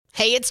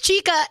Hey, it's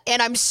Chica, and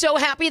I'm so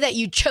happy that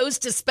you chose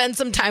to spend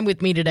some time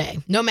with me today.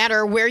 No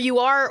matter where you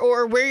are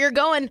or where you're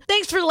going,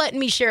 thanks for letting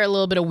me share a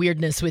little bit of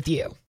weirdness with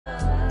you.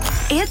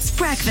 It's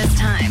breakfast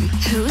time.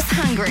 Who's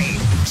hungry?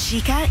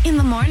 Chica in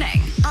the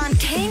morning on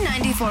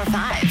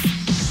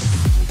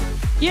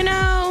K94.5. You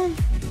know,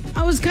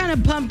 I was kind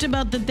of pumped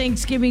about the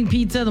Thanksgiving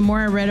pizza the more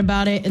I read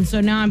about it, and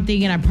so now I'm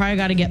thinking I probably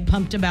got to get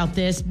pumped about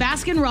this.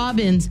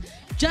 Baskin-Robbins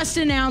just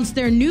announced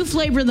their new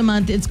flavor of the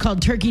month. It's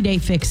called Turkey Day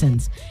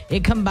Fixins'.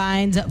 It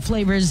combines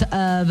flavors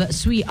of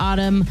sweet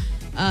potato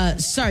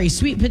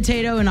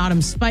and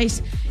autumn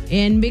spice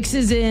and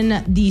mixes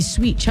in the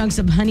sweet chunks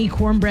of honey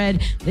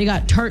cornbread. They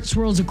got tart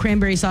swirls of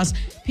cranberry sauce.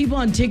 People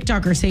on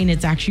TikTok are saying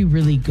it's actually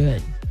really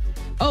good.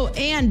 Oh,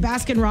 and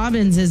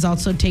Baskin-Robbins is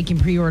also taking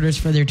pre-orders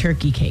for their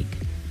turkey cake.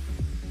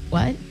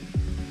 What?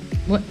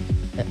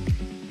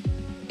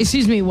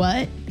 Excuse me,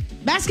 what?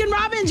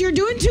 Baskin-Robbins, you're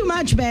doing too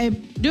much,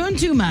 babe. Doing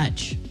too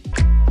much.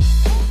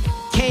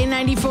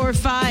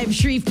 K94.5,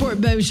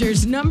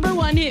 Shreveport-Bossier's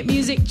 #1 hit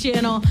music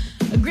channel.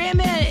 A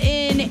grandma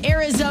in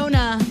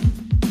Arizona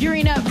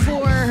gearing up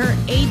for her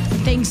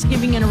 8th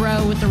Thanksgiving in a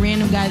row with a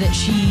random guy that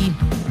she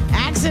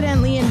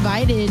accidentally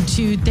invited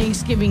to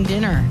Thanksgiving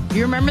dinner.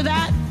 You remember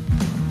that?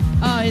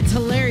 Oh, it's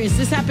hilarious.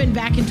 This happened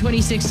back in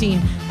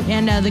 2016.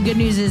 And the good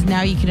news is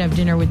now you can have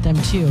dinner with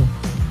them, too.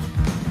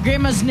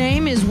 Grandma's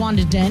name is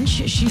Wanda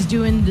Dench. She's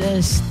doing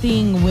this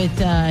thing with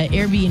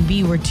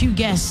Airbnb where 2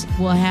 guests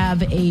will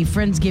have a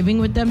Friendsgiving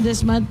with them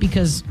this month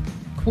because,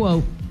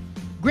 quote,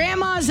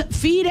 grandmas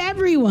feed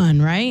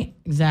everyone, right?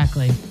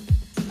 Exactly.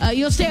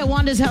 You'll stay at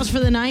Wanda's house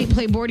for the night,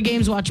 play board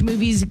games, watch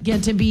movies,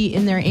 get to be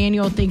in their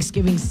annual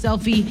Thanksgiving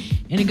selfie.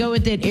 And to go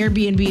with it,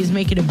 Airbnb is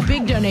making a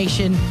big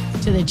donation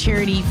to the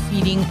charity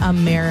Feeding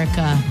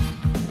America.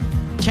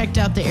 Checked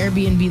out the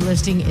Airbnb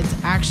listing. It's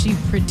actually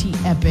pretty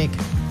epic.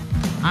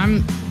 How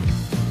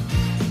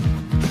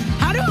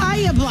do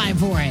I apply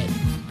for it?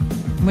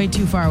 I'm way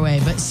too far away,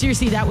 but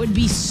seriously, that would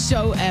be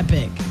so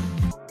epic.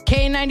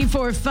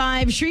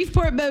 K94.5,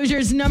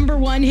 Shreveport-Bossier's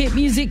 #1 hit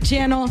music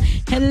channel.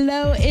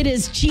 Hello, it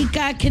is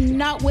Chica.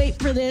 Cannot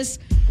wait for this.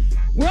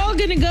 We're all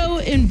going to go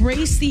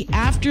embrace the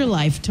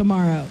afterlife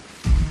tomorrow.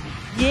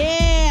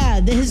 Yeah,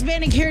 the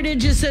Hispanic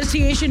Heritage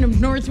Association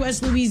of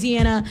Northwest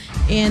Louisiana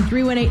and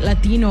 318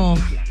 Latino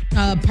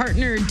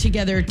partnered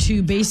together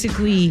to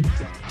basically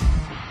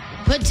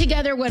put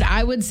together what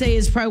I would say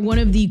is probably one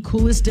of the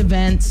coolest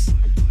events,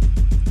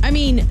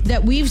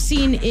 that we've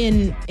seen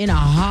in a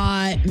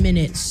hot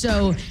minute.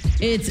 So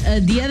it's a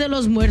Dia de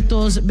los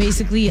Muertos,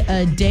 basically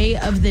a Day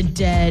of the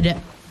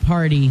Dead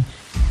party,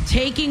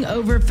 taking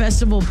over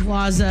Festival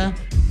Plaza,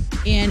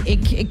 and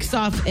it kicks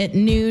off at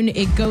noon.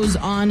 It goes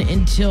on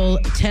until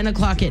 10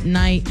 o'clock at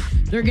night.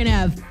 They're going to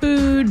have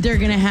food. They're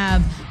going to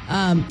have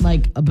a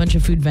bunch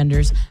of food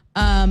vendors,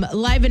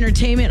 live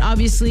entertainment,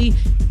 obviously,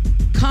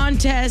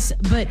 contests,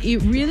 but it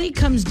really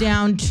comes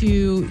down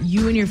to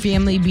you and your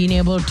family being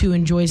able to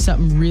enjoy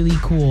something really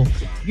cool.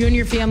 You and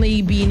your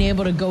family being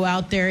able to go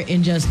out there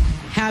and just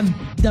have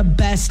the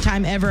best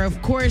time ever.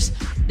 Of course,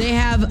 they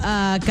have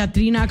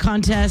Catrina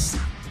contests.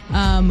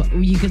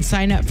 You can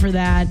sign up for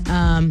that.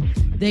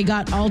 They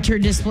got altar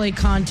display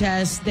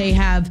contests. They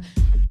have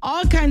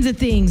all kinds of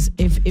things.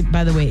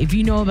 By the way, if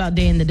you know about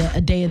Day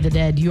of the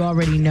Dead, you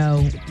already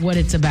know what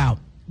it's about.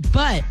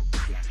 But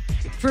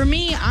for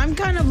me, I'm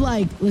kind of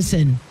like,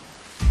 listen,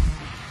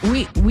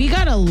 we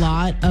got a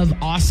lot of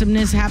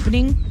awesomeness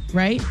happening,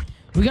 right?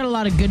 We got a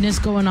lot of goodness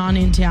going on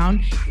in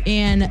town,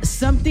 and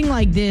something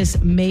like this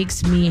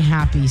makes me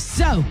happy.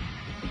 So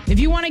if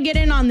you want to get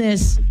in on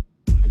this,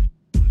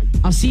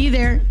 I'll see you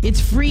there.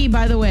 It's free,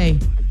 by the way.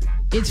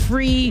 It's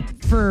free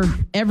for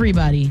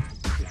everybody.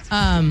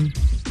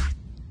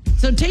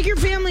 So take your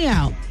family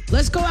out.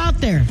 Let's go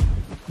out there.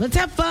 Let's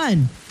have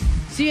fun.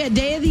 See you at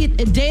Day of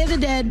the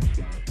Dead.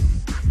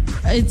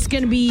 It's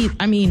going to be,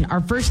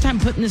 our first time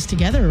putting this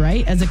together,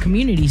 right, as a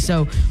community.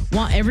 So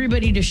want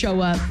everybody to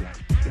show up.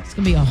 It's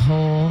going to be a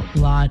whole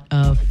lot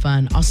of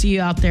fun. I'll see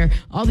you out there.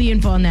 All the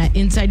info on that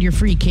inside your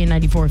free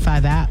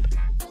K94.5 app.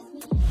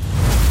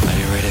 Are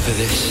you ready for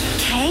this?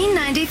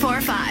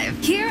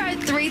 K94.5. Here are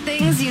 3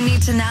 things you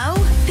need to know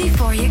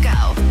before you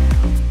go.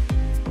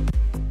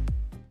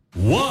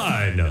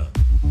 1.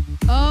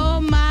 Oh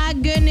my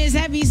goodness,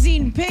 have you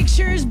seen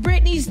pictures?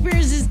 Britney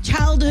Spears'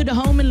 childhood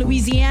home in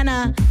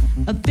Louisiana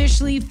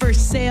officially for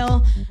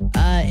sale.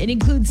 It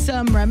includes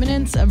some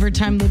remnants of her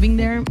time living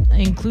there,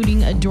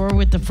 including a door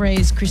with the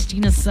phrase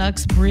 "Christina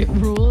sucks, Brit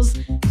rules"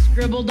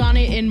 scribbled on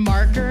it in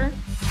marker.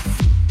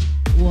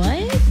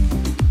 What?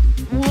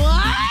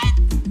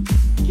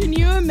 Can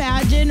you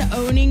imagine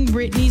owning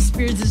Britney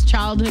Spears'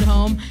 childhood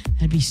home?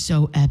 That'd be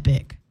so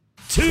epic.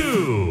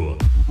 2.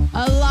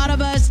 A lot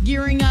of us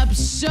gearing up,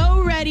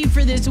 so ready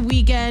for this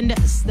weekend.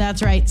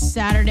 That's right,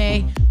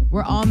 Saturday.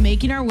 We're all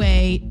making our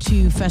way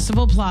to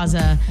Festival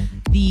Plaza.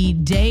 The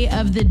Day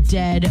of the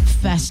Dead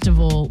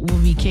Festival will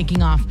be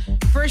kicking off.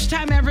 First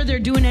time ever they're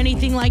doing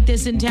anything like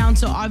this in town,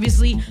 so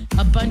obviously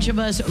a bunch of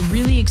us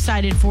really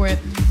excited for it.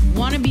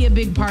 Want to be a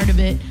big part of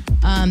it.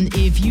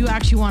 If you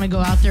actually want to go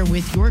out there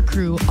with your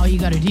crew, all you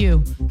got to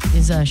do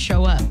is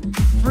show up.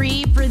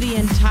 Free for the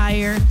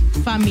entire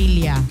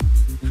familia.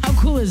 How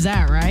cool is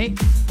that, right?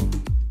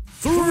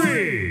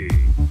 3.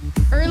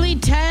 Early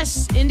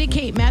tests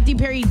indicate Matthew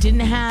Perry didn't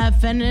have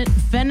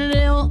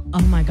fentanyl.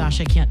 Oh my gosh,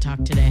 I can't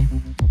talk today.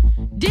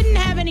 Didn't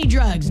have any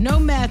drugs, no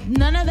meth,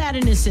 none of that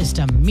in his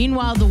system.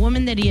 Meanwhile, the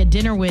woman that he had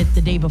dinner with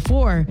the day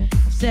before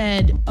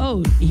said,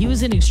 oh, he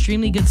was in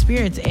extremely good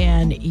spirits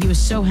and he was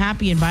so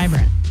happy and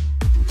vibrant.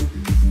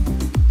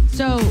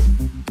 So,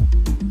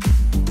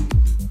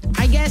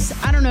 I guess,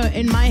 I don't know,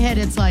 in my head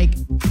it's like,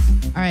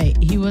 all right,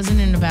 he wasn't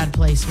in a bad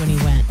place when he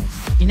went,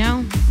 you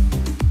know?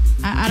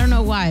 I don't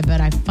know why, but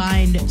I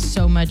find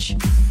so much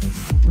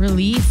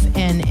relief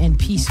and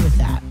peace with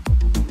that.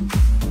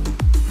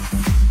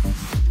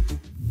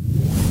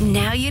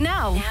 Now you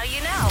know. Now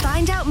you know.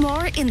 Find out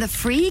more in the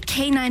free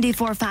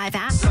K94.5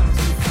 app.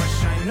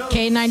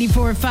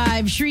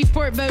 K94.5,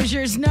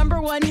 Shreveport-Bossier's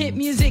 #1 hit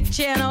music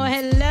channel.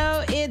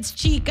 Hello, it's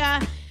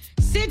Chica.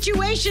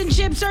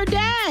 Situationships are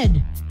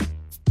dead.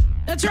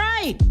 That's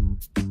right.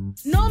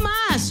 No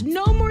más.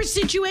 No more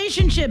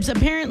situationships.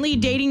 Apparently,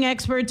 dating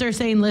experts are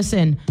saying,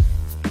 listen,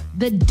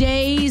 the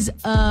days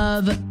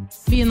of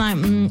being like,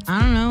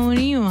 I don't know, what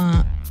do you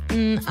want? I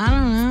don't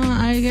know.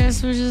 I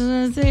guess we're just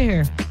going to stay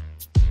here.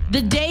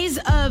 The days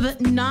of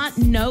not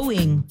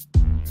knowing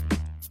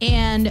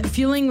and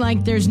feeling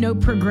like there's no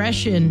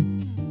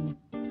progression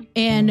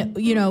and,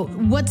 you know,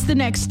 what's the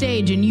next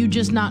stage and you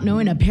just not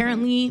knowing.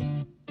 Apparently,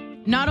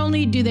 not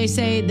only do they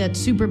say that's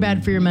super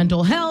bad for your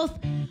mental health,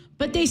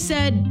 but they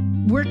said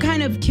we're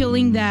kind of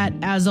killing that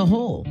as a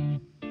whole.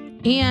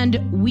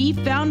 And we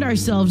found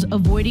ourselves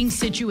avoiding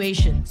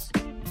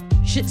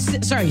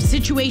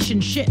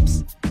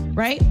situationships,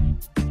 right?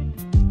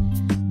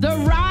 The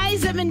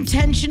rise of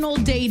intentional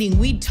dating.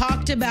 We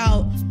talked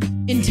about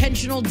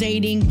intentional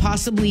dating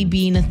possibly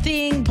being a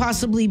thing,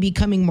 possibly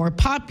becoming more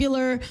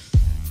popular.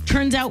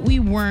 Turns out we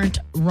weren't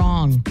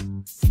wrong.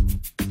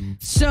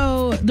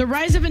 So the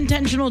rise of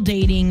intentional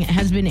dating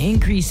has been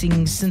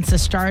increasing since the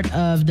start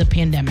of the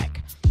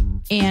pandemic.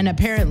 And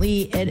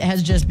apparently it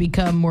has just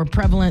become more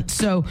prevalent.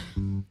 So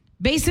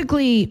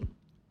basically,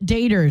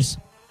 daters,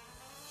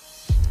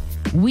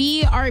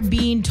 we are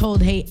being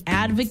told, hey,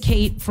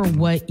 advocate for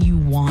what you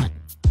want.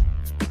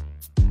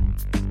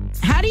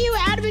 How do you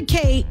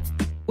advocate?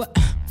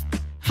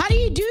 How do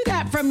you do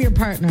that from your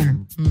partner?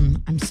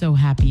 I'm so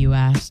happy you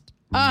asked.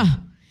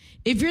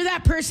 If you're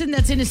that person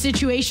that's in a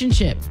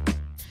situationship,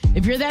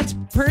 if you're that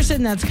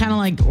person that's kind of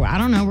like, I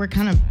don't know, we're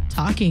kind of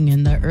talking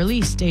in the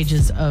early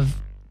stages of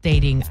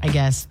dating, I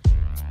guess.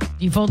 Do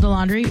you fold the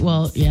laundry?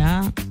 Well,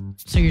 yeah.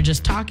 So you're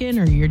just talking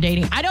or you're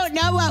dating? I don't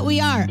know what we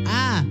are.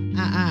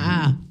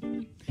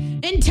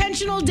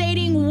 Intentional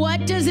dating,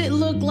 what does it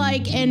look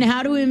like and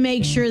how do we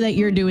make sure that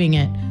you're doing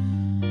it?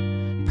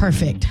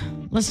 Perfect.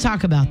 Let's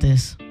talk about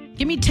this.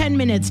 Give me 10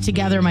 minutes to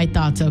gather my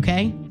thoughts,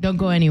 okay? Don't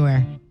go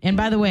anywhere. And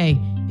by the way,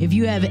 if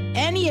you have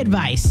any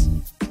advice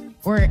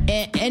or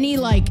any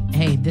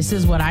hey, this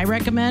is what I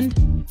recommend,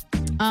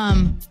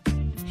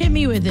 hit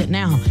me with it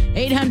now.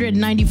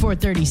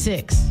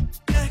 800-9436.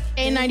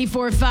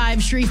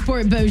 K94.5,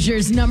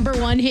 Shreveport-Bossier's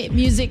 #1 hit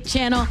music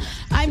channel.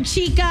 I'm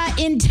Chica.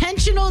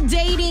 Intentional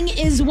dating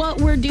is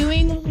what we're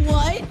doing.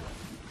 What?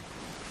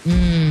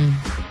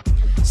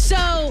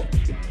 So,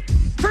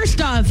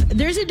 first off,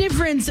 there's a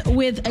difference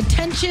with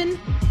attention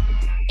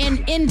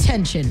and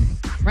intention,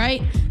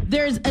 right?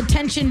 There's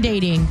attention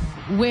dating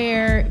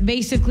where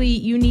basically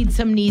you need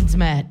some needs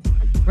met,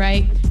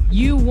 right?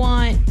 You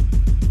want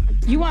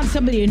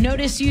somebody to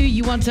notice you.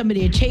 You want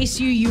somebody to chase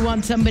you. You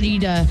want somebody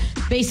to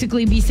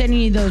basically be sending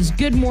you those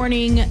good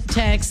morning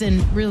texts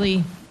and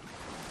really,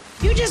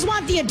 you just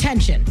want the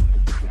attention.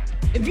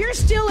 If you're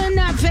still in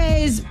that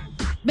phase,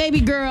 baby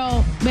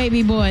girl,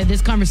 baby boy,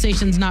 this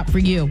conversation's not for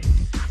you.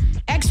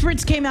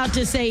 Experts came out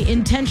to say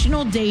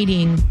intentional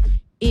dating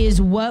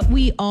is what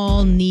we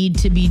all need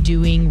to be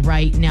doing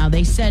right now.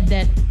 They said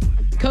that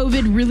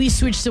COVID really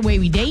switched the way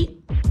we date.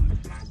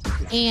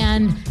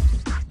 And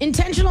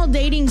intentional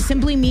dating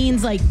simply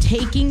means like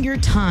taking your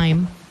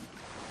time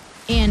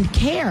and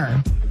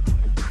care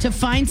to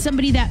find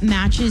somebody that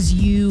matches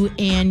you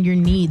and your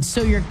needs.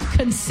 So you're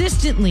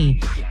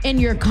consistently and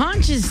you're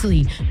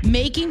consciously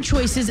making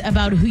choices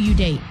about who you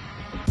date.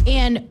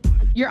 And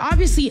you're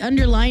obviously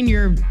underlying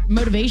your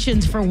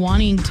motivations for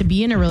wanting to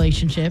be in a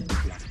relationship,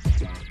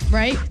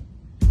 right?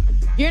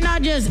 You're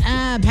not just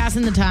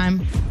passing the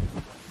time.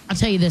 I'll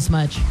tell you this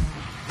much.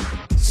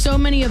 So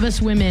many of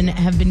us women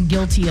have been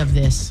guilty of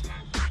this,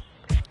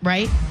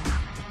 right?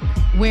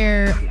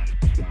 Where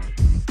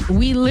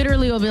we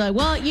literally will be like,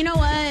 well, you know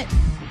what?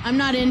 I'm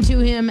not into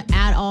him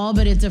at all,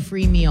 but it's a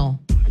free meal.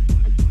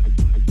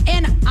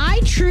 And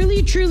I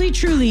truly, truly,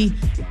 truly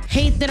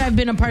hate that I've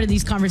been a part of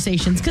these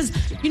conversations because,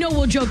 you know,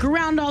 we'll joke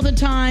around all the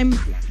time.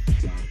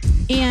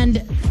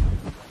 And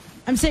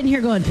I'm sitting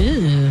here going,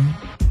 ew.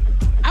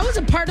 I was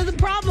a part of the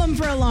problem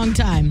for a long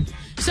time.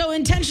 So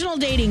intentional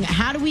dating,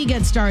 how do we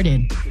get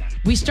started?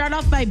 We start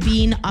off by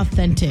being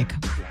authentic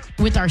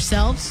with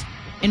ourselves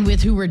and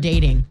with who we're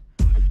dating.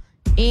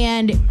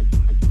 And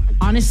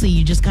honestly,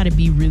 you just got to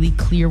be really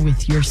clear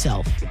with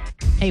yourself.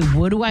 Hey,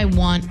 what do I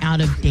want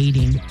out of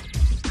dating?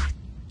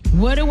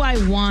 What do I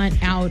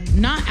want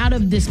not out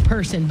of this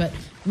person, but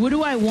what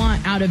do I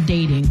want out of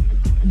dating?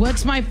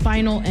 What's my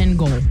final end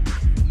goal?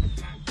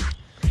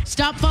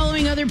 Stop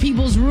following other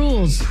people's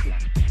rules.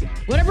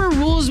 Whatever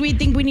rules we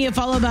think we need to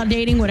follow about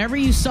dating, whatever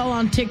you saw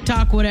on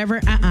TikTok,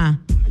 whatever,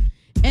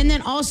 And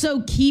then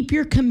also keep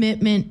your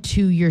commitment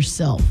to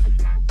yourself.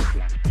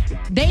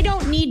 They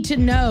don't need to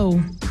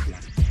know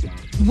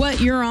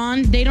what you're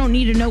on. They don't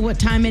need to know what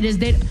time it is.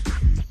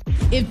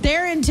 If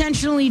they're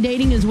intentionally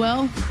dating as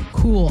well,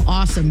 cool,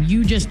 awesome.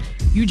 You just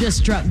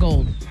struck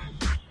gold.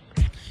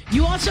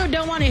 You also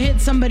don't want to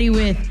hit somebody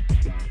with,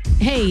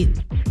 hey,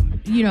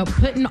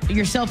 putting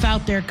yourself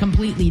out there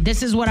completely.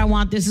 This is what I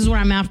want. This is what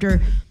I'm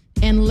after.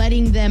 And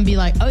letting them be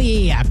like, oh,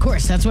 yeah, of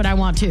course, that's what I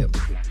want too.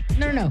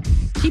 No.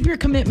 Keep your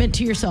commitment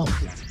to yourself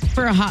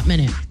for a hot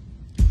minute.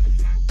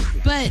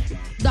 But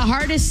the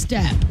hardest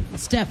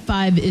step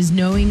 5, is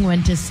knowing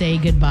when to say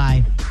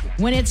goodbye.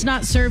 When it's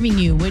not serving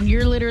you, when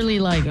you're literally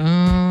like,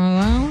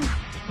 I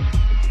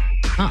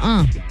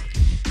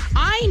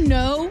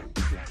know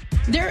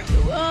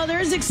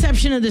there's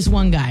exception of this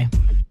one guy.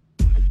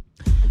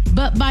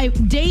 But by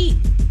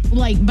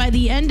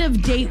the end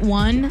of date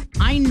 1,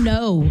 I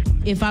know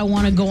if I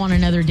want to go on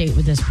another date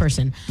with this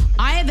person.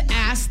 I have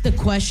asked the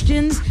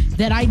questions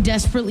that I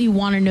desperately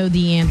want to know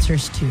the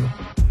answers to.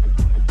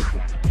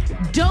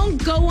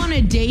 Don't go on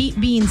a date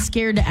being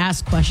scared to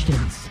ask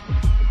questions.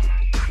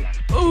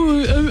 Oh,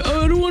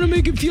 I don't want to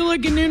make it feel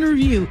like an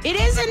interview. It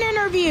is an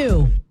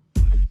interview.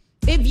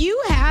 If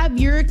you have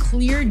your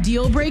clear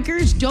deal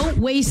breakers, don't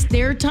waste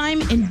their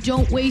time and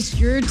don't waste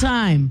your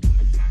time.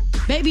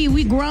 Baby,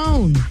 we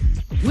grown.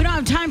 We don't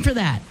have time for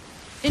that.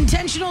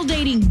 Intentional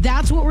dating,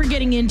 that's what we're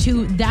getting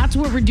into. That's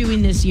what we're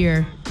doing this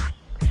year.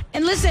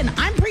 And listen,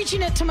 I'm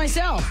preaching it to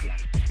myself.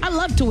 I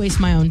love to waste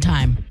my own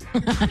time.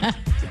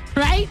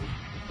 Right?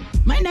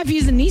 My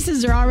nephews and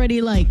nieces are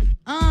already like,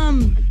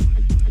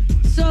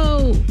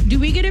 so do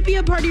we get to be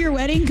a part of your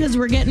wedding? Because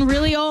we're getting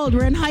really old.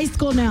 We're in high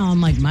school now.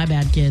 I'm like, my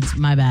bad, kids.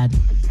 My bad.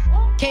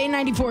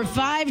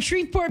 K94.5,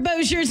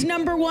 Shreveport-Bossier's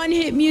 #1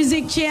 hit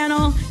music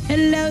channel.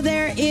 Hello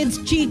there, it's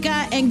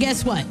Chica. And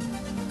guess what?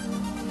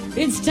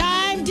 It's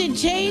time to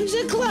change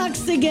the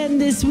clocks again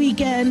this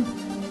weekend.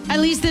 At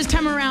least this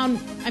time around,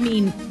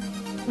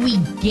 we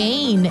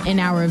gain an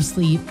hour of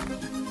sleep.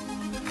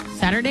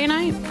 Saturday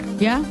night?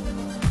 Yeah.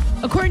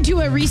 According to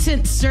a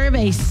recent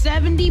survey,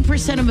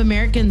 70% of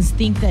Americans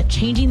think that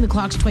changing the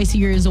clocks twice a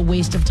year is a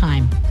waste of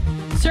time.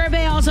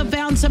 Survey also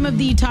found some of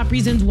the top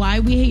reasons why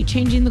we hate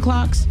changing the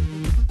clocks.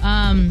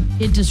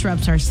 It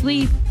disrupts our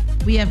sleep.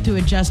 We have to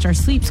adjust our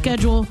sleep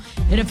schedule.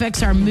 It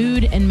affects our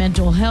mood and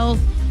mental health.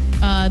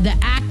 The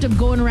act of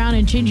going around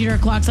and changing our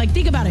clocks,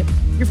 think about it.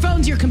 Your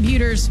phones, your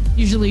computers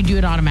usually do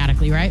it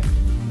automatically, right?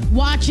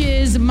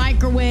 Watches,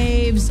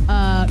 microwaves,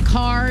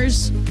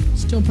 cars,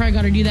 still probably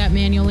got to do that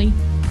manually.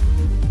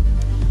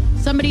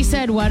 Somebody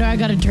said, why do I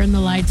got to turn the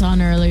lights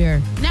on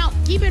earlier? Now,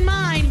 keep in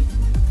mind,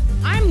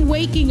 I'm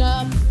waking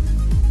up.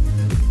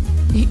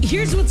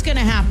 Here's what's going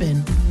to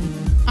happen.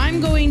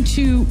 I'm going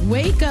to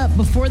wake up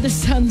before the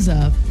sun's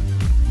up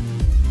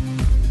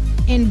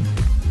and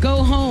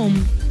go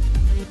home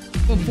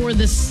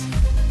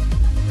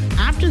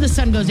after the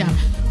sun goes down.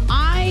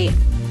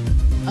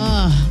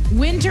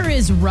 Winter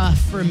is rough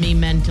for me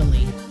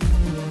mentally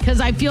because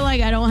I feel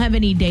like I don't have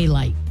any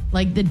daylight.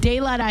 Like the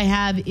daylight I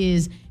have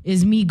is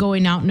me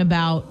going out and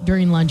about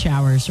during lunch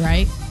hours,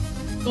 right?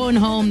 Going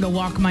home to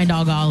walk my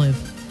dog Olive.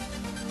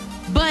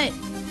 But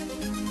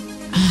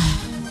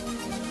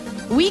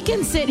we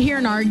can sit here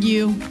and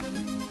argue.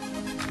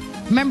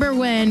 Remember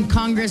when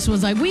Congress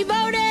was like, we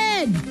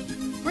voted!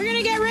 We're going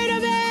to get rid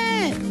of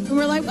it! And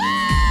we're like,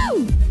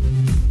 woo!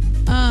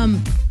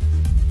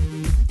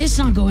 It's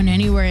not going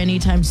anywhere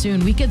anytime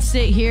soon. We could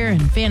sit here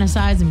and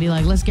fantasize and be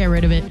like, let's get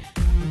rid of it.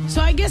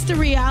 So I guess the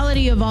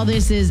reality of all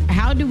this is,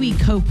 how do we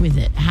cope with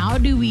it? How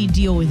do we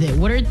deal with it?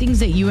 What are things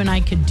that you and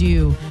I could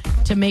do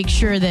to make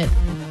sure that,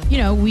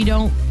 we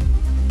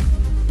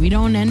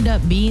don't end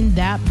up being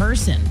that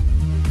person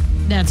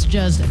that's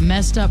just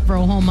messed up for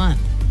a whole month?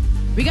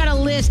 We got a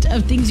list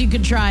of things you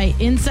could try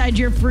inside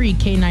your free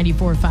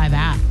K94.5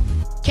 app.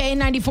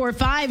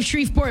 K94.5,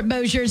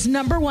 Shreveport-Bossier's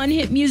 #1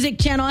 hit music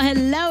channel.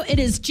 Hello, it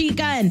is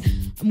Chica, and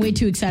I'm way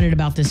too excited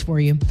about this for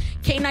you.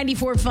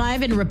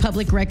 K94.5 and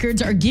Republic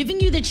Records are giving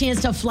you the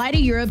chance to fly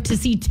to Europe to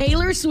see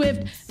Taylor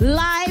Swift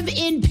live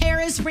in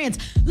Paris, France.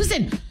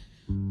 Listen,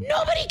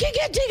 nobody can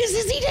get tickets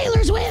to see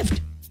Taylor Swift.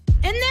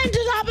 And then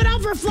to top it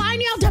off, we're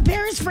flying you out to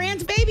Paris,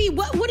 France, baby.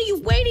 What are you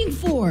waiting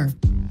for?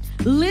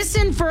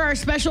 Listen for our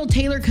special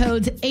Taylor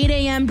codes, 8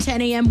 a.m.,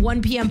 10 a.m.,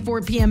 1 p.m.,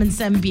 4 p.m., and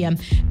 7 p.m.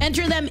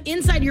 Enter them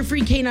inside your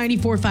free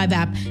K94.5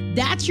 app.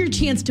 That's your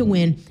chance to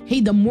win.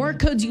 Hey, the more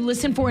codes you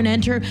listen for and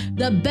enter,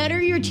 the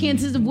better your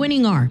chances of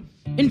winning are.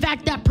 In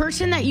fact, that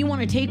person that you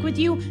want to take with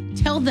you,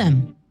 tell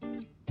them,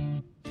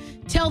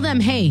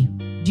 hey,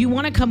 do you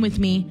want to come with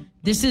me?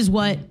 This is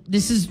what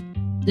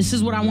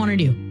I want to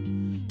do.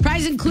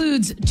 Prize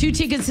includes 2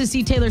 tickets to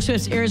see Taylor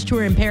Swift's Eras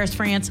Tour in Paris,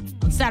 France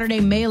on Saturday,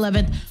 May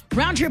 11th.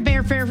 Round trip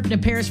airfare to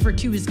Paris for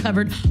 2 is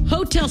covered.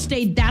 Hotel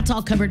stay, that's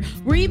all covered.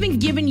 We're even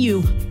giving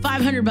you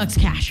 $500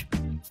 cash.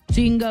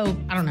 So you can go,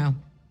 I don't know,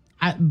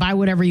 buy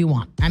whatever you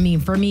want. I mean,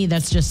 for me,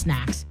 that's just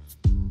snacks.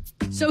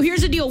 So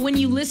here's the deal. When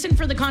you listen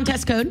for the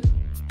contest code,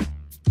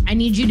 I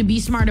need you to be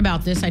smart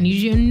about this. I need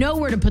you to know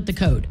where to put the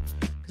code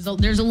because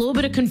there's a little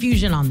bit of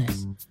confusion on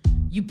this.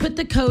 You put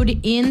the code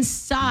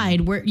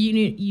inside where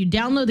you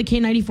download the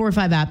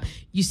K94.5 app.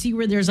 You see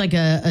where there's like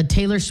a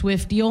Taylor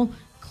Swift deal.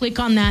 Click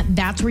on that.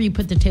 That's where you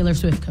put the Taylor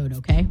Swift code,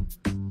 okay?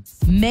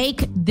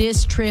 Make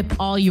this trip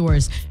all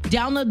yours.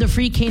 Download the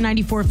free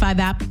K94.5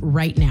 app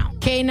right now.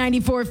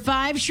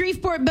 K94.5,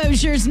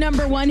 Shreveport-Bossier's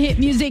 #1 hit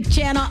music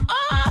channel.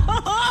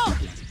 Oh!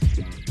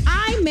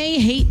 I may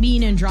hate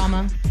being in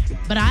drama,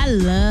 but I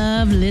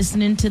love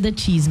listening to the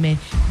Cheeseman.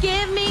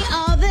 Give me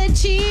all the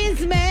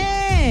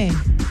Cheeseman.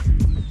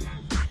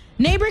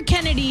 Neighbor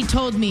Kennedy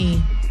told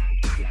me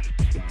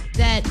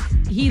that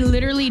he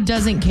literally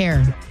doesn't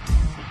care.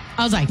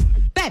 I was like,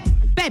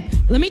 babe,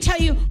 let me tell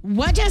you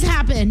what just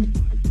happened.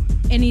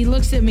 And he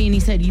looks at me and he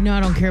said, you know,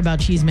 I don't care about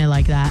Cheeseman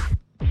like that.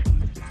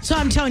 So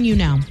I'm telling you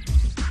now.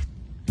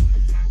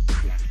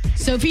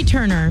 Sophie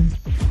Turner,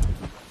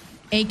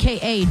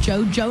 a.k.a.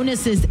 Joe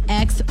Jonas's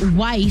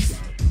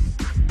ex-wife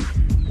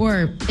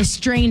or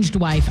estranged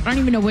wife. I don't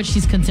even know what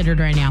she's considered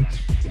right now.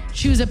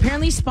 She was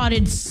apparently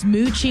spotted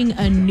smooching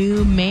a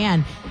new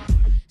man.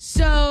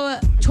 So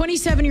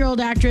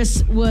 27-year-old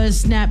actress was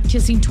snapped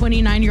kissing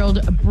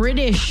 29-year-old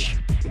British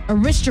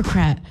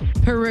aristocrat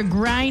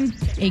Peregrine,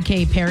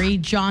 a.k.a. Perry,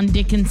 John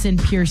Dickinson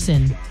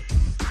Pearson.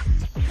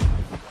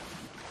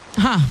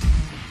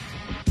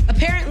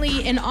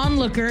 Apparently, an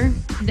onlooker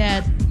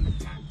that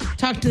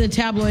talked to the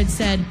tabloid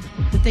said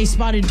that they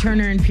spotted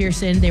Turner and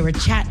Pearson. They were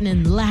chatting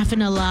and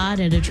laughing a lot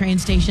at a train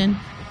station.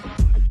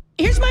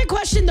 Here's my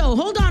question, though.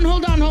 Hold on,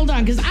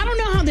 because I don't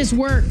know how this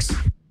works.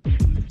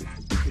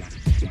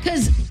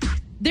 Because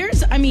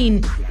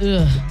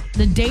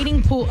the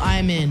dating pool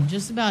I'm in,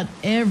 just about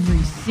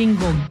every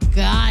single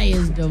guy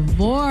is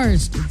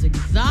divorced. It's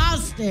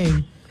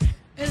exhausting.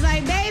 It's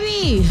like,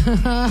 baby,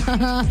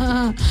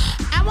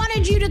 I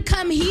wanted you to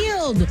come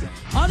healed.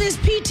 All this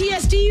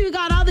PTSD you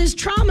got, all this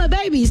trauma,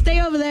 baby,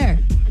 stay over there.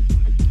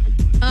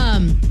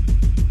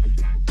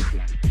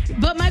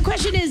 But my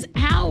question is,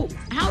 how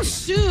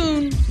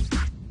soon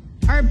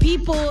are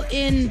people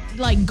in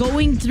like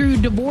going through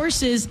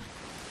divorces?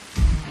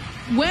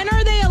 When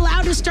are they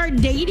allowed to start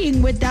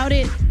dating without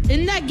it?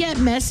 Didn't that get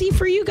messy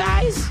for you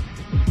guys?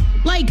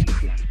 Like,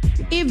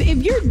 if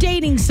you're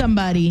dating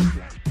somebody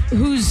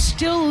who's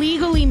still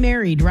legally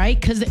married, right?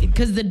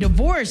 Because the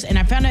divorce, and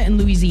I found out in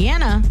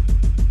Louisiana,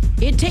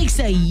 it takes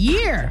a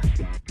year.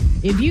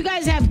 If you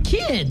guys have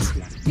kids,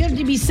 you have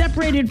to be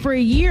separated for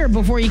a year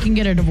before you can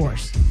get a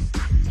divorce.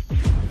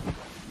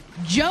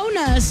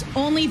 Jonas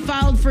only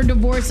filed for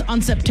divorce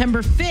on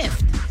September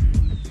 5th.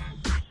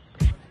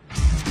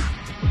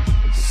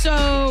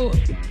 So,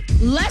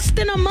 less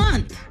than a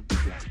month.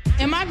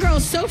 And my girl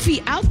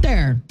Sophie out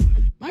there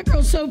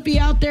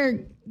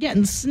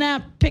getting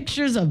snap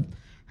pictures of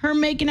her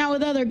making out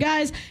with other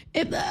guys.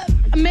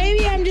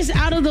 Maybe I'm just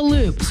out of the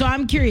loop. So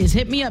I'm curious.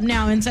 Hit me up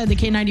now inside the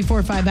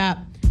K94.5 app.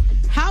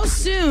 How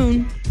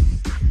soon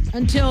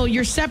until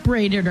you're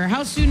separated, or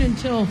how soon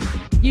until,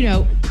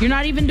 you're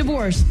not even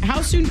divorced?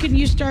 How soon can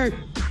you start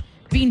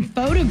being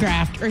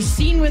photographed or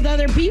seen with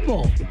other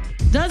people?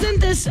 Doesn't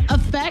this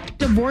affect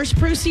divorce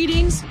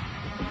proceedings?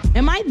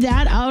 Am I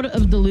that out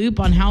of the loop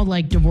on how,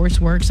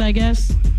 divorce works, I guess?